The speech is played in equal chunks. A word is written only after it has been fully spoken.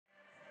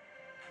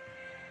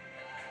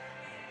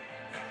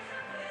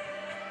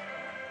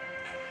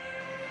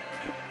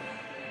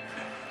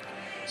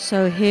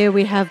So here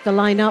we have the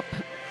lineup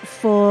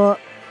for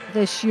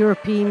this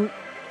European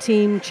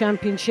Team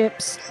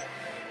Championships,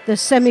 the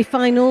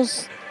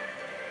semi-finals,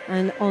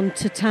 and on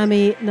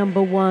tatami number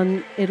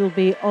 1, it'll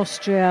be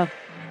Austria.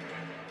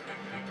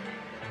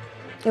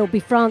 It'll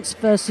be France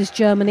versus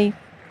Germany,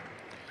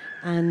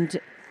 and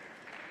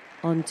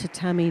on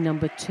tatami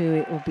number 2,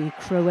 it will be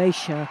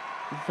Croatia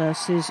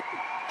versus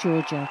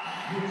Georgia.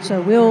 So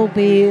we'll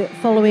be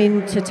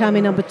following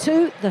tatami number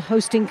 2, the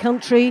hosting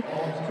country,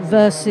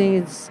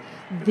 versus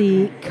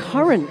the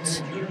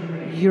current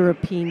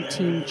European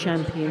Team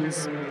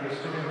Champions.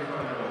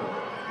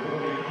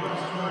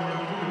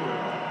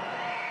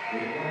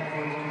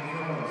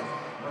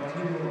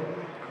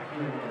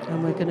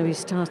 And we're going to be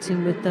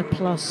starting with the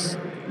plus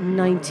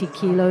 90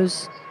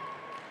 kilos.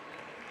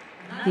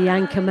 The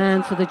anchor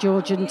man for the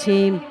Georgian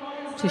team,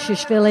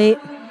 Tushishvili,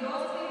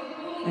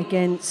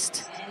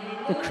 against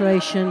the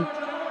Croatian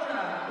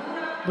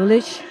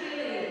Bulic.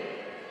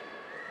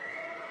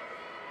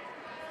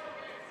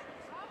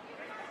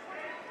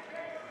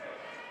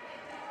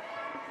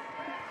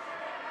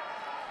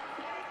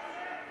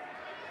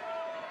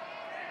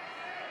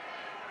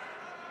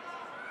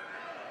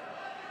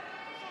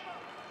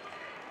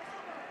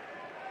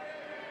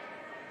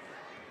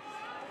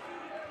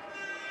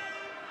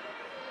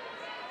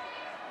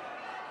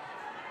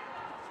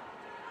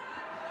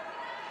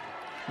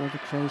 Well, the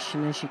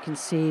Croatian, as you can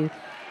see,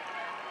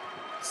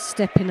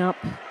 stepping up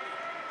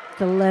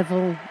the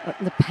level,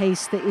 the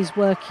pace that he's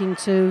working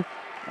to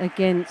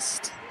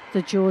against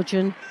the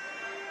Georgian.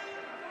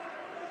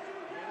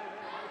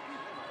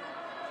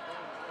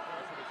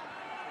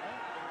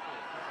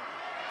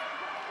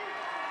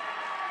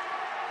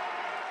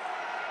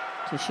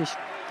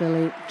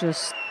 Tushishvili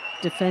just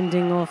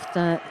defending off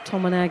that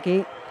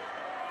Tomonagi.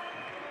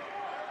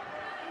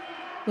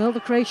 Well,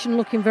 the Croatian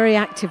looking very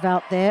active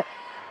out there.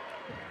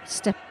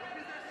 Step.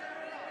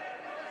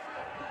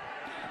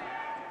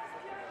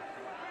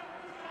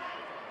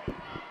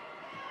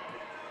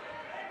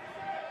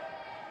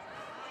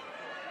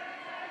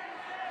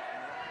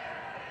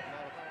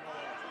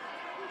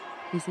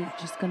 Is it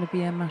just going to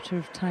be a matter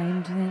of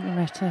time, do you think,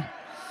 Loretta?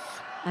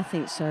 I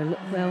think so.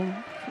 Well,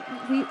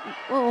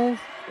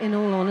 in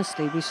all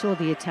honesty, we saw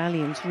the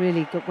Italians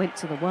really went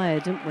to the wire,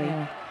 didn't we?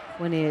 Yeah.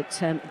 When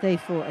they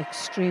fought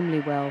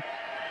extremely well.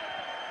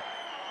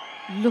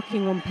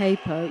 Looking on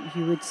paper,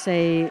 you would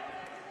say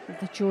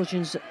the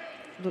Georgians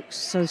look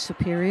so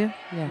superior,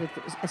 yeah.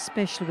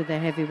 Especially with their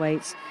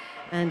heavyweights.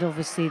 And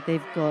obviously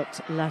they've got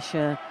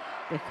Lasha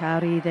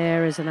Bekhari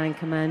there as an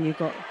anchorman. You've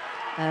got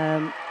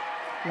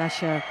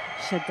Lasha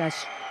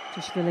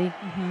Shedashvili,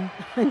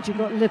 and you've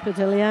got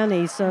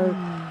Lipitaliani. So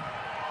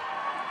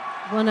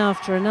one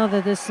after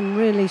another, there's some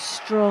really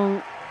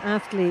strong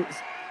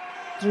athletes.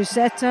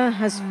 Druseta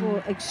has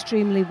fought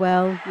extremely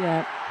well.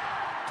 Yeah,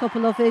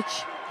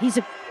 Topolovic,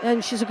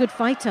 she's a good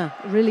fighter,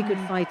 a really good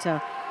fighter.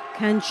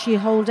 Can she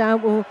hold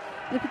out? Well,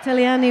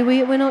 Lipitaliani,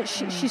 we're not.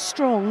 She's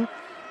strong,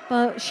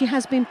 but she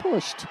has been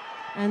pushed,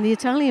 and the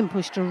Italian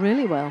pushed her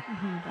really well.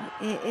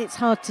 It's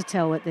hard to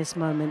tell at this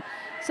moment.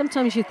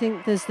 Sometimes you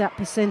think there's that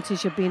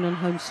percentage of being on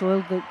home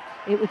soil that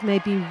it would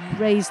maybe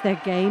raise their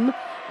game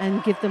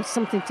and give them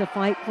something to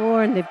fight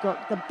for, and they've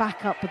got the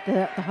backup of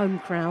the home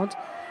crowd.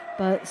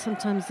 But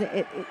sometimes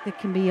it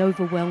can be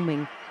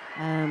overwhelming.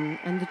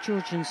 And the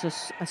Georgians are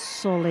a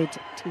solid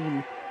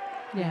team.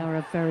 They are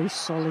a very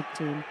solid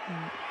team.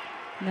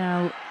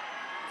 Now,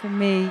 for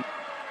me,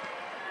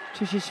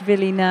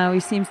 Tushishvili now, he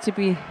seems to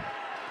be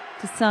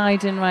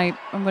deciding, right,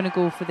 I'm going to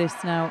go for this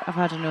now. I've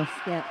had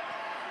enough. Yeah.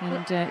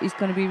 And he's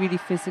going to be really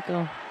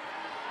physical.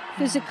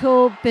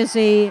 Physical,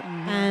 busy,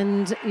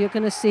 and you're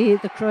going to see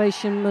the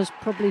Croatian must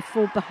probably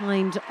fall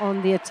behind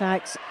on the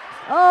attacks.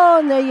 Oh,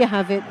 and there you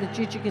have it, the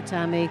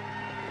Jujigatami.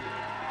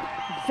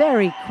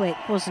 Very quick,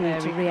 wasn't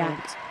it, to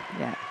react?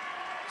 Yeah.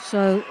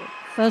 So,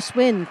 first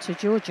win to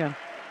Georgia.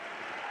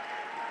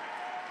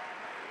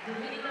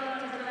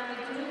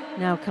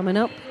 Now coming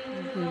up,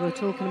 we were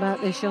talking about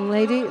this young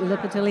lady,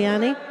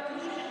 Lipitaliani.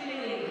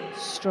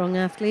 Strong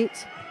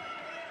athlete.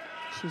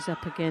 She's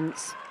up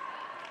against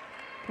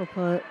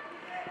Popolovic.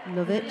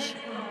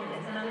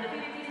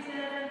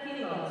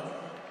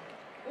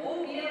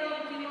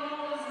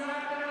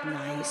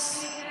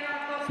 Nice.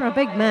 For a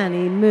big man,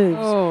 he moves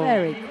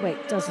very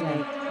quick, doesn't he?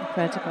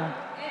 Incredible.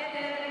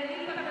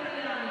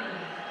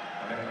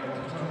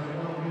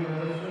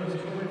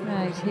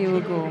 Right, here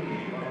we go.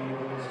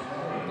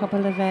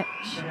 Popolovic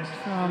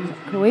from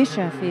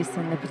Croatia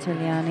facing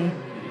Lipitaliani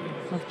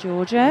of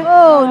Georgia.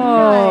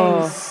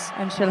 Oh, nice.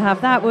 And she'll have,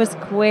 that was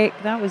quick,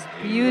 that was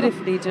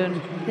beautifully done.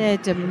 They're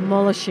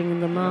demolishing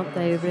them, aren't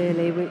they,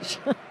 really? Which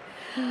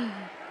yeah.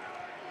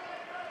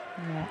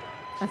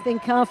 I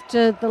think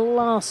after the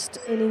last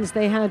innings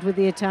they had with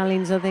the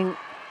Italians, I think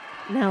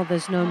now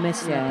there's no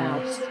messing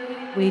about.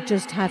 We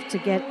just have to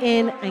get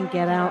in and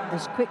get out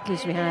as quickly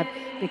as we have,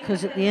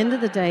 because at the end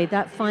of the day,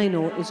 that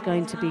final is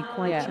going to be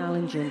quite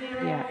challenging.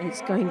 Yeah,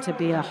 it's going to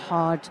be a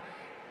hard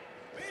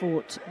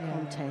fought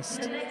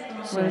contest.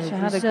 So Well, she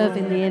had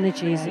preserving the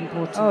energy is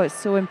important. Oh, it's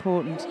so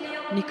important.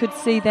 And you could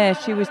see there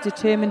she was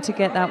determined to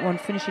get that one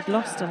finished. She'd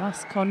lost her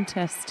last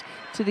contest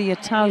to the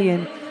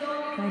Italian.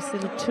 Nice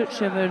little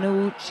touch of an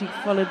Uchi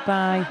followed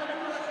by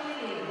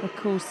a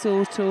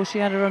Kosoto. She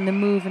had her on the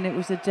move and it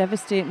was a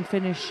devastating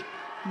finish.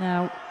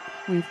 Now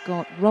we've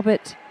got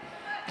Robert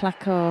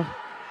Klakar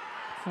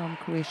from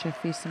Croatia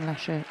facing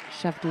Lasha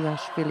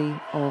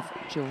Shavduashvili of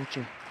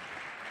Georgia.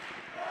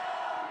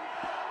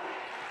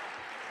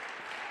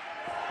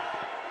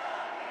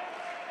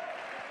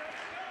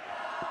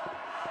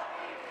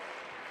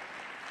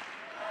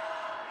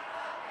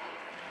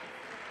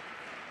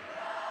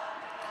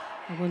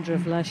 I wonder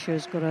if Lasha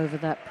has got over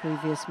that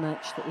previous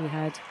match that he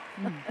had.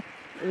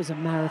 It was a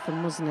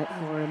marathon, wasn't it,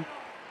 for him?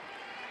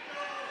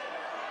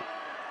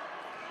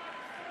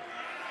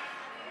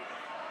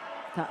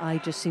 That eye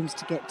just seems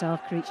to get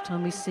darker each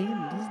time he's seen,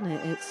 doesn't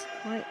it? It's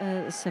quite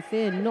a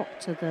severe knock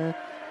to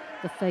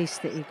the face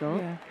that he got.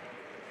 Yeah.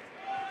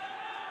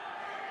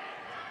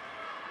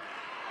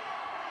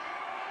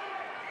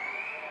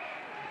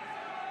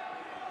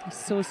 He's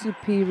so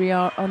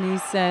superior on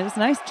his... there's a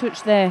nice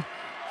touch there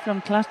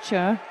from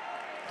Klatscher.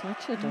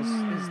 Klatscher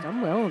has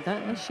done well.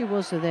 That she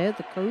was there,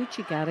 the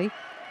Kouchigari,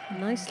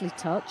 nicely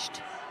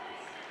touched.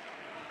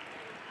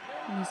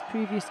 In his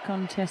previous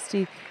contest,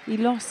 he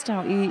lost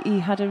out. He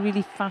had a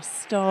really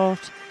fast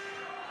start,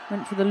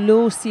 went for the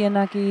low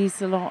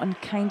Sianagis a lot and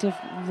kind of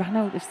ran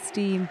out of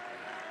steam.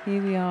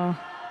 Here we are.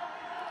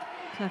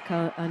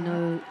 Klakar, I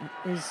know,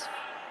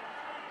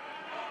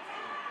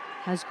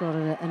 has got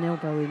an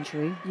elbow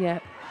injury. Yeah.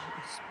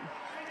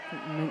 I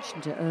think you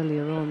mentioned it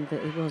earlier on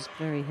that he was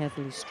very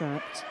heavily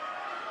strapped.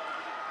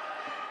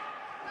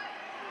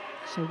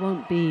 So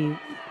won't be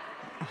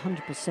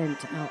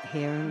 100% out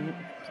here, and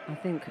I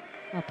think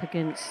up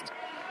against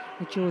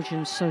the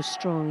Georgians so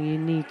strong, you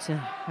need to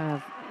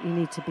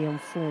be on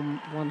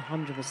form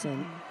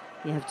 100%.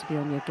 You have to be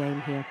on your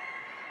game here.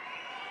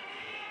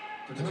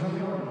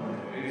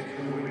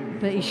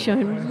 But he's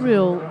shown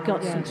real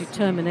guts and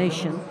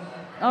determination.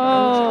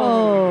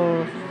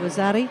 Oh,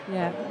 Rosari.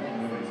 Yeah.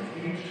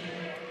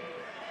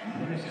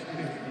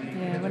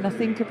 Yeah, when I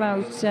think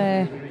about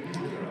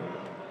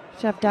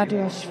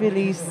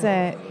Shavduashvili's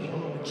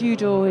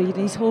judo,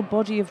 his whole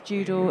body of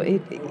judo,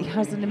 he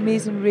has an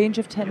amazing range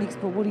of techniques,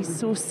 but what he's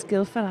so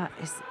skillful at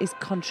is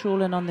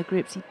controlling on the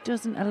grips. He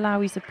doesn't allow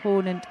his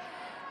opponent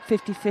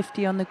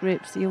 50-50 on the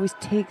grips. He always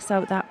takes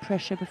out that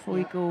pressure before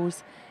he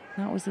goes.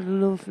 That was a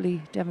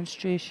lovely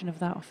demonstration of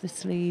that off the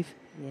sleeve.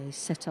 Yeah, his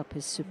setup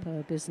is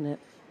superb, isn't it?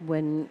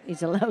 When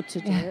he's allowed to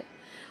do it.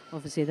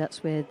 Obviously,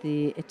 that's where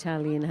the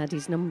Italian had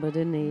his number,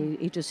 didn't he?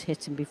 He just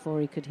hit him before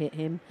he could hit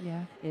him.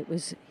 Yeah. It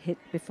was hit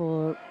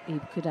before he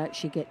could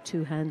actually get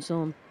two hands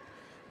on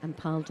and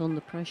piled on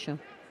the pressure.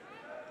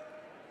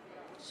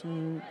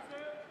 So,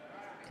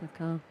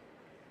 Klakar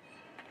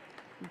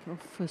go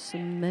for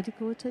some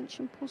medical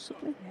attention,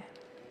 possibly. Yeah.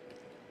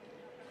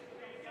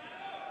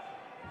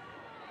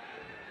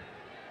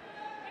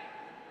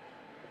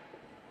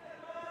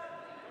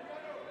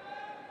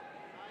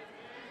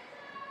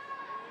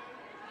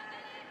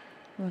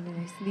 Well,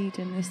 nice lead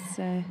in this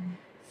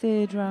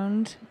third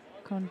round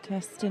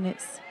contest, and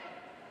it's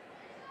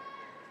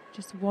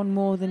just one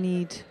more the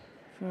need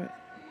for it.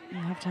 You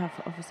have to have,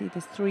 obviously,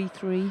 there's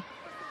 3-3,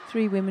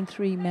 3 women,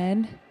 3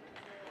 men,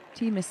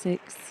 team of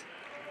 6,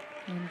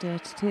 and to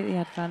take the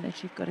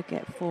advantage, you've got to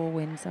get 4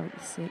 wins out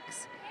of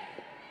 6.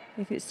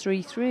 If it's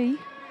 3-3,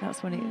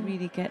 that's when it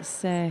really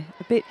gets a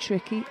bit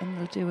tricky, and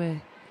they'll do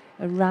a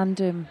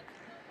random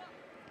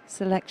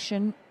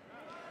selection,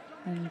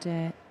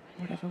 and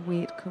whatever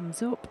weight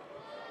comes up,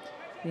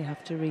 they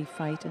have to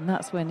refight, and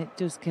that's when it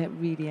does get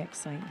really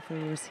exciting for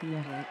us here.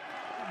 Yeah.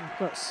 We've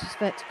got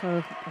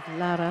Svetka of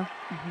Lara,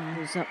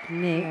 who's up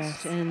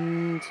next,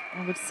 and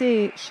I would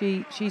say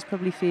she's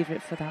probably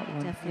favourite for that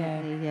one.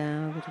 Definitely,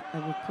 yeah. I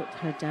would put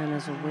her down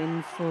as a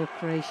win for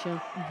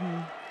Croatia.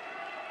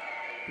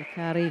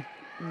 Bakari,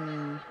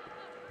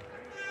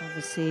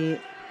 obviously,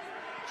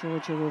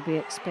 Georgia will be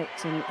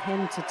expecting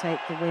him to take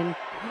the win.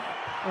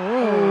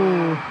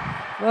 Oh,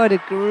 what a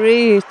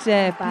great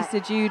piece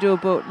of judo,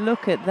 but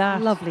look at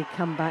that. Lovely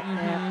comeback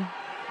there.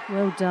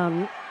 Well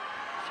done.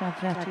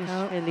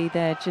 Shavduashvili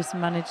there just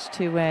managed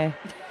to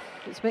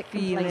it's a bit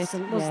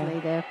complacent, wasn't he,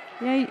 there?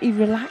 Yeah, he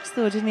relaxed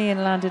though, didn't he,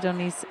 and landed on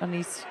his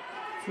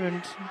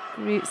front.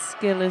 Great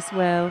skill as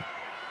well.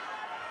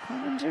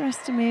 Can't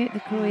underestimate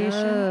the Croatian.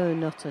 No,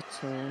 not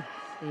at all.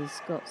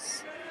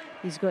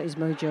 He's got his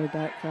mojo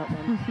back, that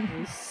one.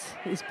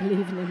 he's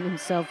believing in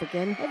himself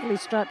again. Heavily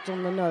strapped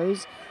on the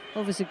nose.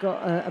 Obviously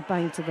got a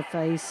bang to the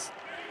face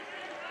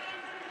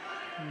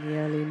in the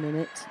early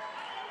minute.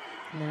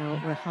 Now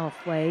we're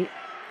halfway.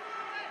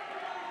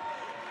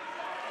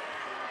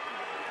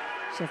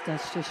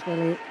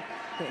 Shavduashvili,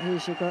 but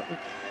here's you got the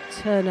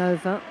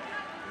turnover.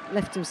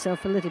 Left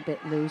himself a little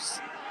bit loose.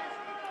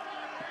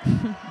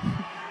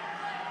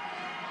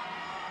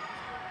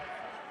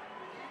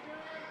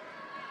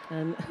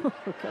 And oh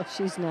gosh,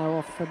 she's now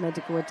off for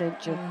medical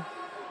attention.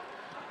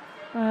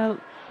 Well,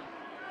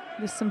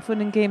 There's some fun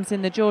and games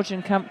in the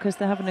Georgian camp because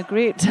they're having a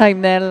great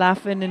time there,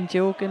 laughing and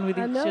joking with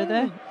each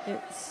other.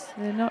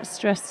 They're not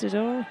stressed at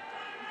all.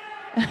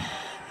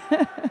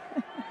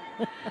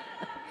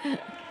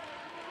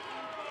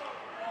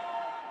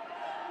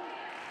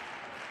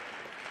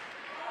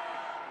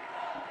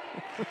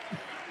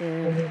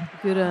 Yeah,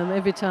 Guram,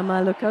 every time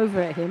I look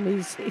over at him,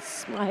 he's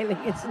smiling,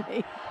 isn't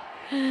he?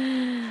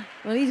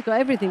 Well, he's got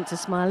everything to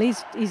smile.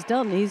 He's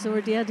done. He's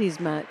already had his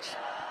match.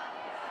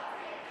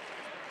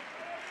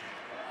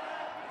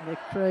 The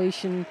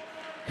Croatian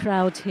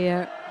crowd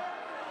here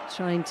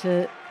trying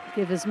to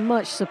give as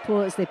much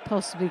support as they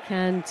possibly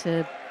can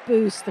to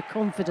boost the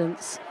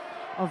confidence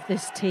of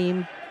this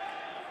team.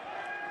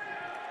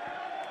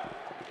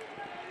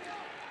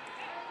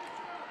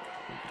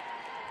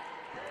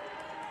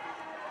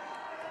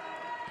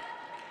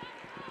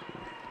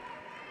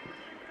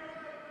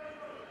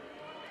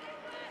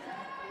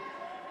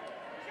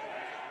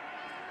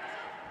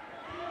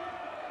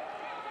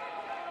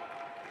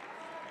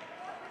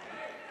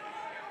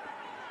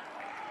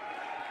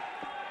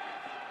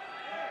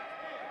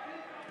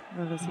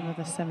 Well, there's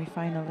another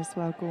semi-final as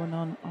well going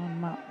on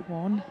map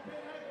 1.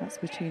 That's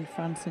between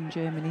France and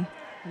Germany.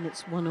 And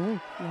it's 1-1.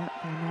 Yeah,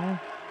 I know.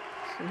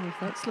 So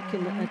that's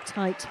looking at a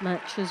tight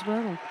match as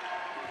well.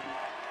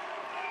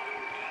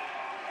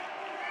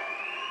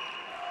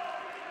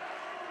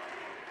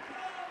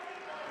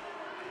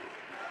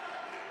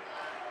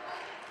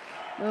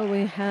 Well,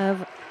 we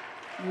have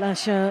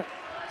Lasha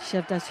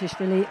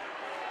Shevdashvili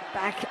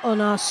back on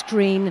our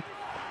screen.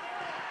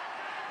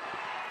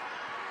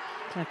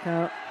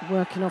 Klaka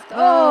working off the...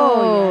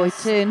 Oh,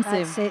 yes, he turns him.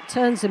 That's it,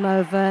 turns him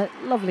over.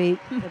 Lovely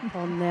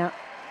upon there.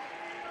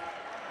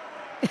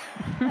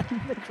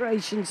 The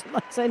Croatians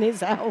not saying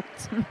it's out.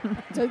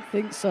 I don't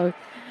think so.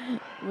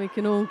 We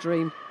can all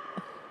dream.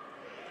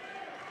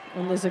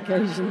 On this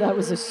occasion, that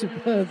was a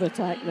superb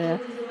attack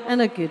there.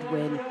 And a good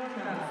win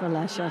for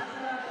Lasha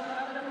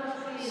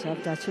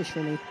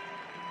Shevdashvili.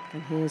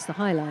 And here's the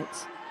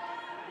highlights.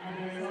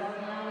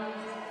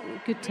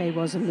 Good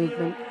was a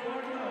movement.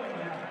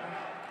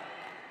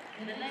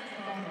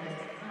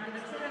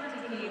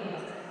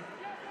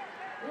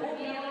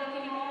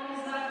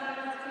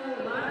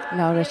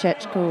 Laura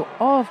Shechko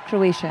of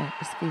Croatia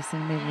is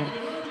facing Miriam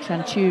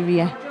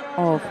Tranchuria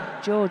of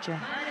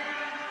Georgia.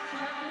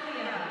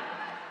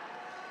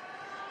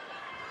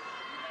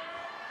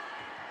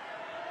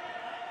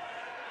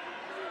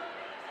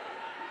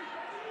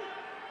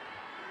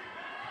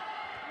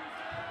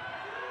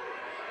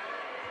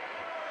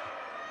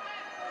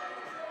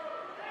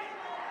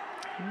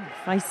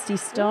 Feisty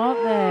start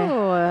there.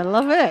 Oh, I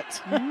love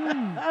it.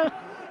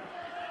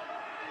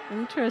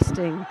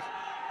 Interesting.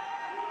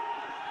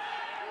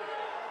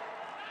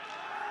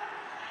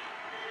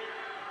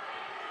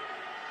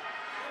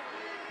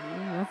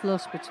 I've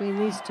lost between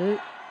these two.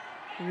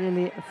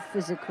 Really a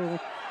physical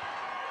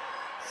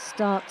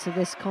start to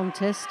this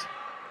contest.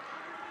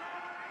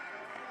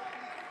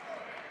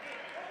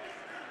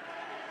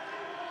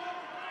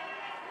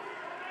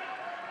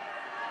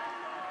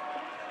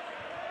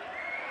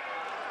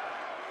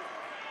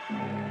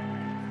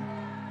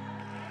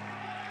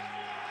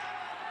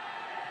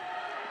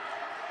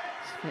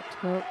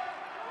 Spectacle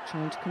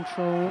trying to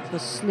control the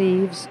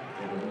sleeves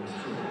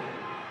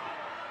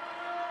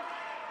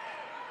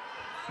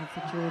of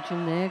the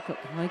Georgian there.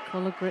 Got the high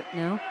collar grip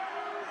now.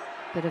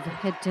 Bit of a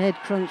head-to-head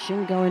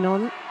crunching going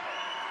on.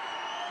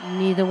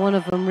 Neither one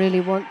of them really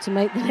want to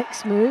make the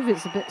next move.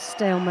 It's a bit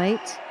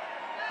stalemate.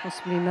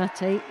 Possibly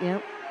mate, yeah.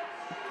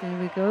 There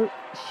we go.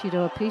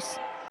 Judo a piece.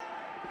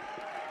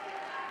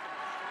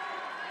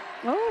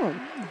 Oh,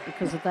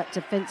 because of that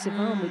defensive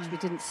arm, which we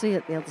didn't see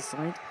at the other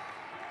side.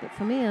 But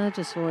for me, I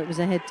just saw it was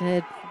a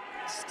head-to-head.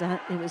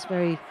 It was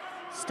very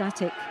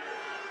static.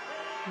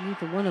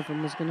 Neither one of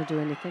them was going to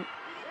do anything.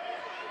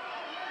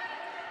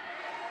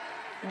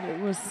 Well, it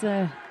was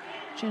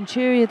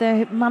Tranchuria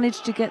there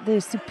managed to get the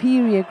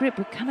superior grip,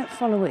 but cannot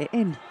follow it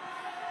in.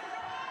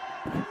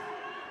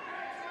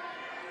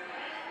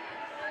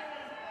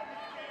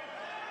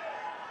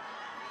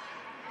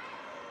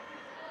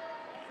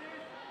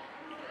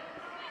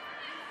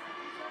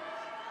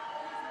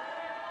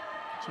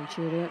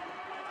 Tranchuria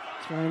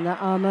throwing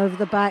that arm over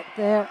the back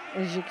there,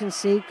 as you can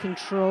see,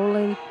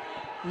 controlling.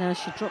 Now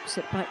she drops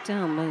it back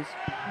down.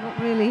 Not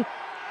really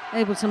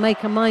able to make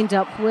her mind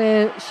up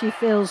where she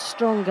feels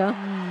stronger.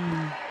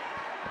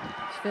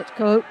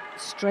 Svetko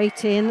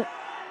straight in,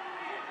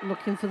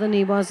 looking for the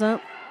Niwaza.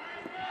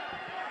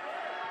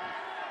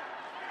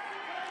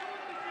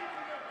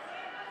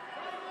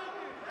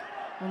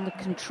 On the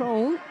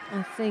control,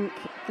 I think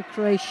the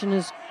Croatian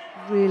is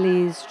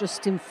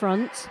just in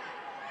front.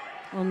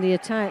 On the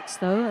attacks,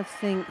 though, I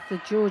think the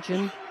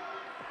Georgian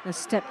has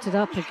stepped it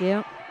up a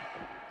gear.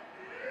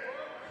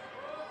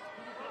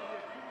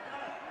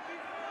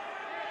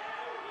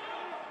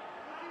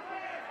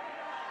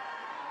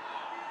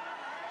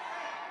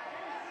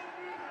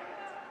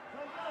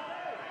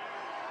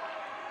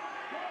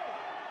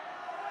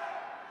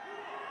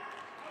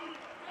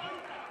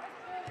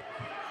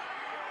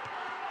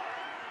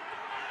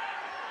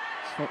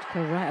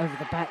 Svetko right over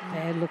the back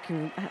there,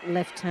 looking at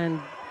left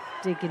hand,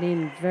 digging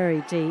in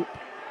very deep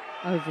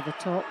over the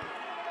top.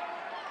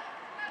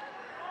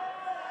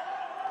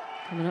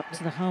 Coming up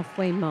to the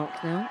halfway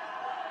mark now.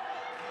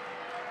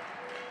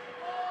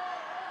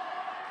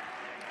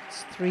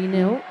 It's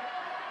 3-0.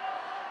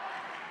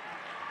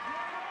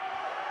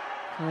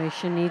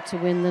 Croatia need to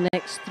win the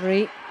next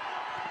 3.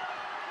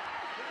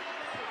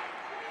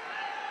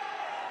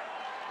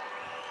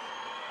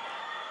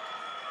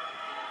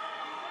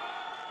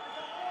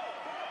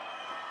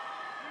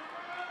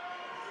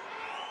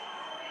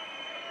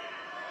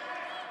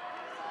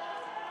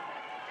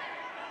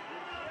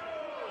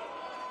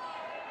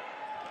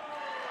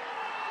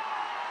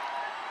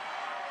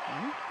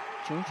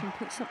 Georgian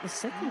picks up the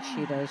second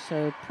Judo,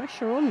 so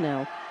pressure on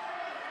now.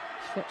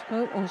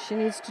 Svetko, all she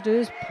needs to do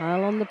is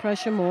pile on the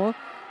pressure more,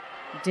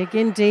 dig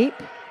in deep.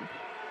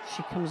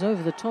 She comes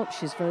over the top,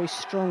 she's very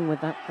strong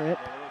with that grip.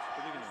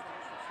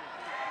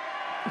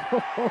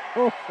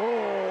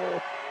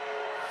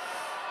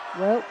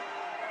 Well,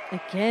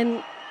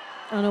 again,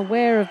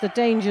 unaware of the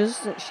dangers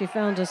that she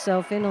found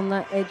herself in on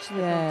that edge of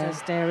the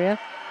contest area.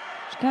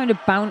 She kind of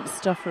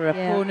bounced off her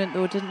opponent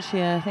though, didn't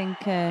she? I think...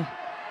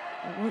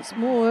 once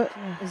more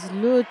is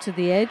lured to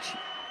the edge.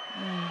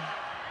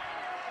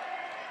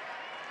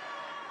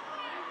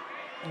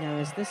 Now,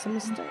 is this a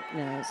mistake?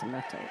 No, it's a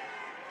mistake.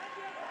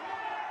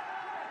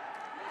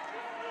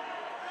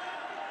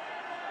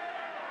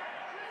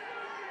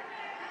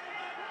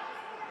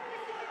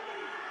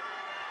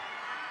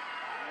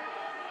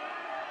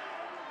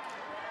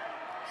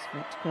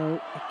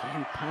 Svetko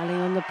again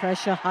piling on the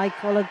pressure, high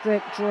collar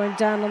grip, drawing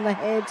down on the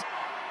head.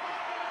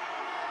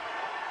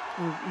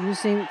 And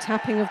using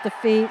tapping of the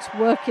feet,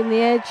 working the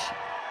edge.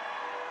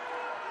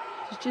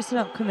 She's just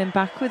not coming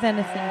back with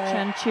anything.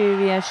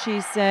 Chanchuria,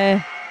 she's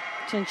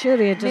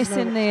Chanchuria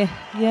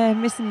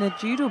missing the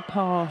judo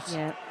part.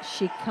 Yeah,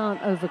 she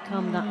can't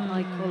overcome that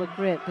high collar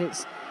grip.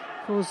 It's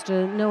caused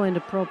her no end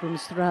of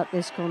problems throughout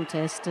this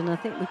contest, and I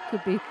think we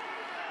could be.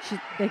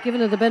 They're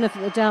giving her the benefit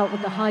of the doubt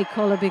with the high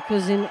collar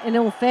because, in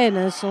all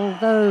fairness,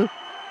 although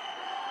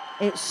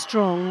it's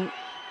strong,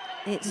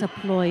 it's a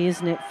ploy,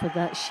 isn't it, for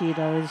that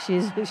Judo?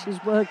 She's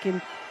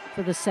working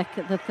for the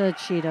third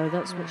Judo.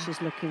 That's what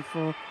she's looking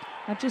for.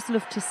 I'd just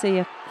love to see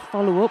her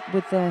follow up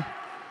with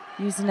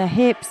using her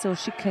hips so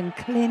she can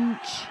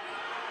clinch.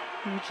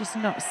 We're just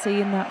not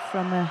seeing that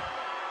from her.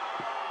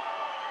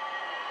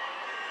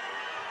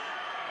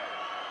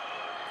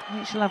 I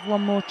think she'll have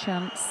one more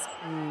chance.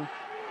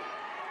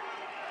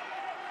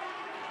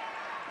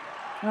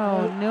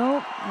 Oh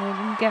no, we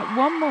didn't get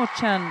one more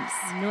chance.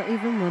 Not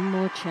even one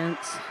more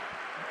chance.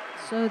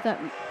 So that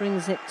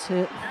brings it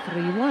to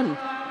 3-1.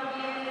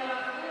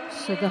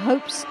 So the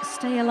hopes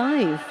stay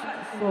alive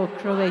for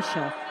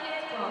Croatia.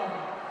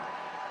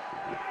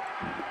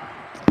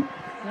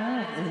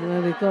 And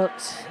where we've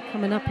got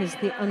coming up is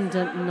the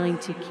under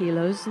 90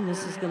 kilos, and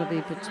this is going to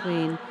be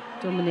between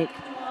Dominik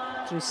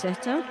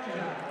Druseta.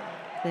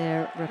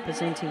 They're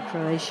representing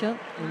Croatia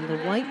in the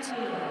white,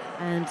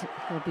 and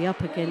he'll be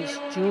up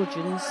against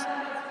Georgians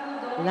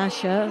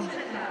Lasha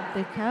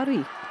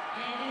Bekari.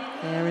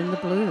 They're in the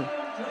blue.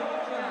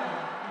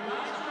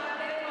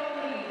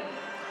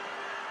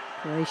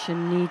 Croatia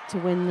need to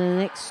win the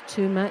next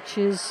 2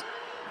 matches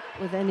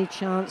with any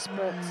chance,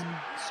 but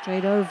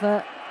straight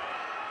over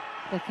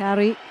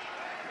Bekari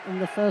in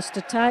the first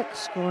attack,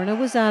 scoring a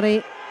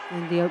Wazari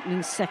in the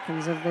opening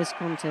seconds of this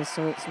contest,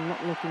 so it's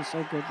not looking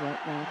so good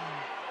right now.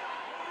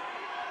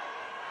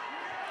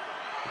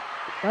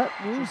 But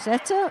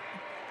Druseta,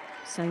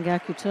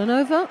 Sangaku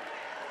turnover.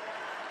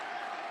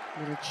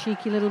 Little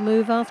cheeky little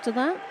move after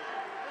that.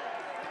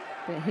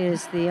 But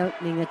here's the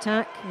opening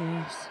attack.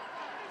 Yes.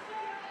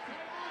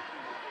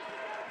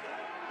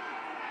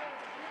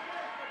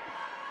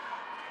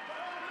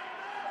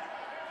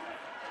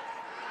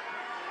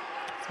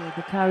 So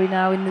Bekari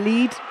now in the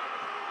lead.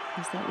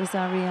 Is that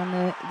Wazari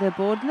on the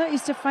board? Not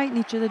used to fighting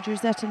each other.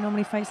 Druseta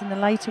normally fights in the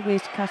lighter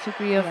weight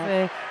category of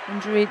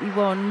under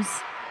 81s.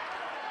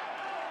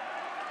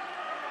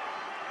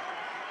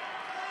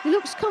 He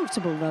looks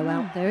comfortable though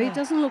out there. He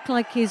doesn't look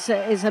like it's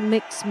a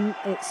mix.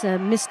 It's a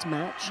missed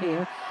match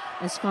here,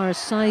 as far as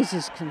size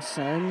is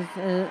concerned.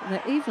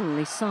 They're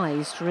evenly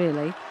sized,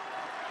 really.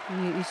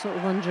 You sort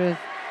of wonder if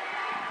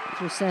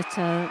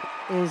Druseta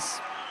is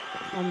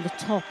on the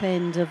top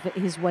end of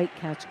his weight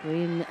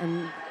category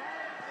and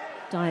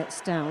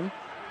diets down.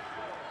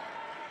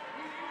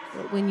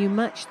 But when you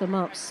match them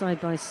up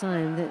side by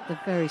side, they're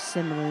very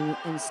similar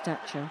in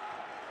stature.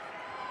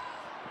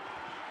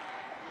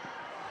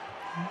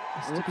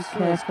 To be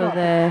careful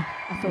there.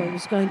 I thought he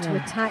was going to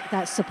attack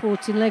that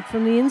supporting leg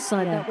from the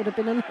inside. That would have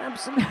been an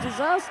absolute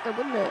disaster,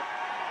 wouldn't it?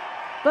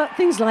 But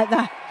things like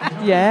that.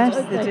 Yes,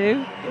 they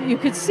do. You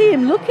could see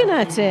him looking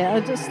at it. I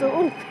just thought,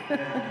 oh.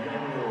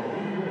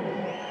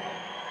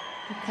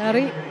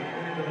 Bekari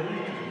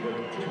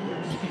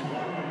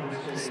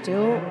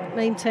still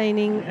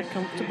maintaining a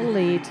comfortable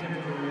lead.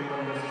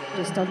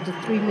 Just under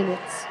 3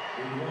 minutes.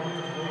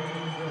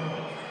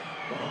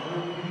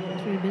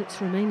 3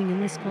 minutes remaining in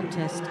this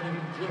contest.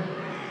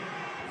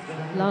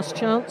 last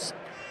chance.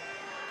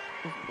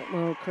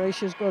 Well,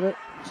 Croatia's got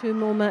 2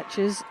 more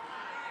matches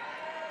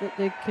that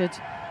they could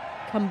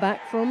come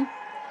back from.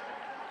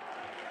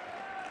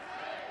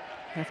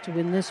 Have to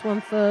win this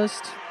one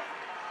first.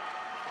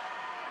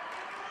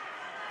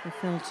 They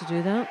failed to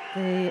do that.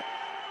 They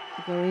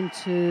go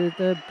into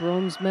the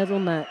bronze medal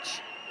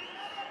match,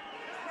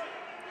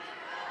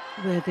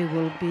 where they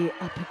will be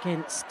up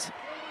against.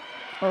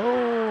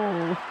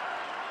 Oh.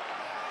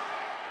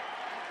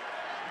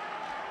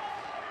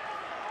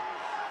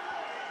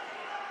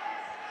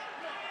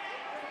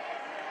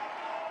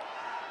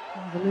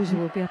 The loser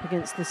will be up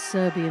against the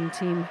Serbian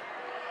team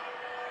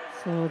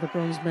for the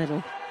bronze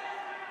medal.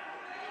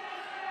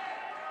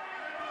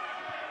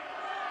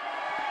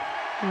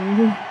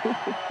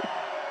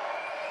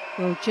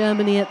 Well,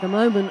 Germany at the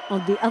moment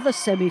on the other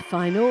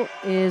semi-final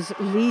is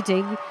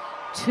leading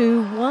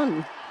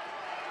 2-1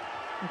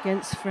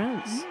 against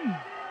France.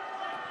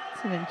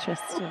 It's an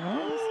interesting one.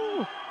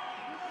 Oh,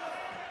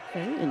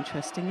 very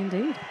interesting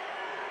indeed.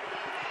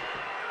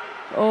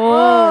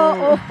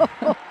 Oh.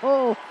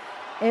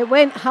 It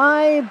went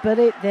high, but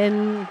it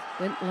then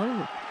went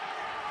low.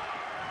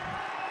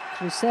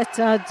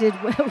 Crusetta did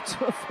well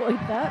to avoid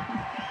that.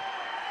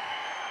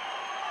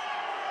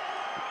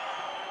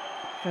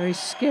 Very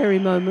scary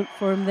moment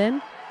for him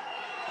then.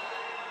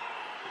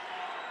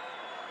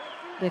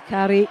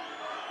 Beccari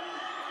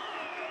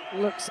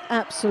looks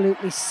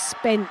absolutely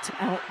spent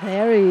out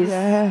there. He's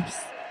the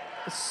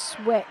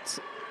sweat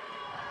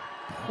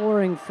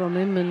pouring from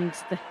him and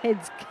the head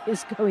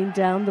is going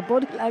down. The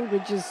body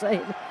language is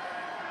saying,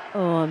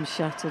 oh, I'm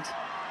shattered.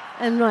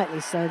 And rightly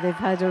so. They've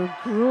had a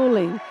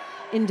grueling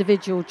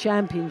individual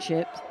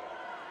championship.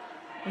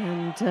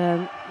 And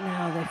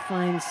now they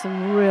find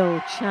some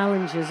real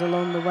challenges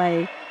along the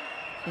way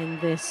in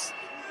this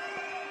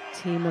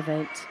team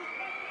event.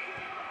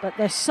 But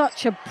they're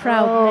such a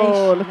proud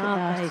nation, look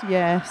aren't at that. they?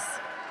 Yes.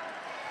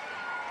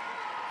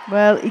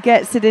 Well, he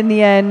gets it in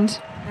the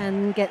end.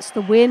 And gets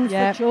the win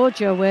for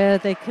Georgia, where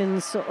they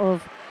can sort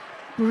of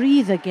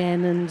breathe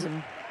again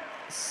and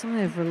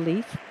sigh of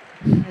relief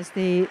as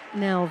they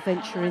now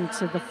venture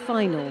into the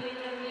final.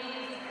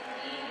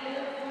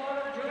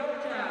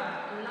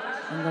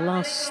 And the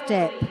last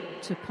step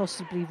to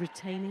possibly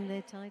retaining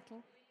their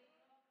title.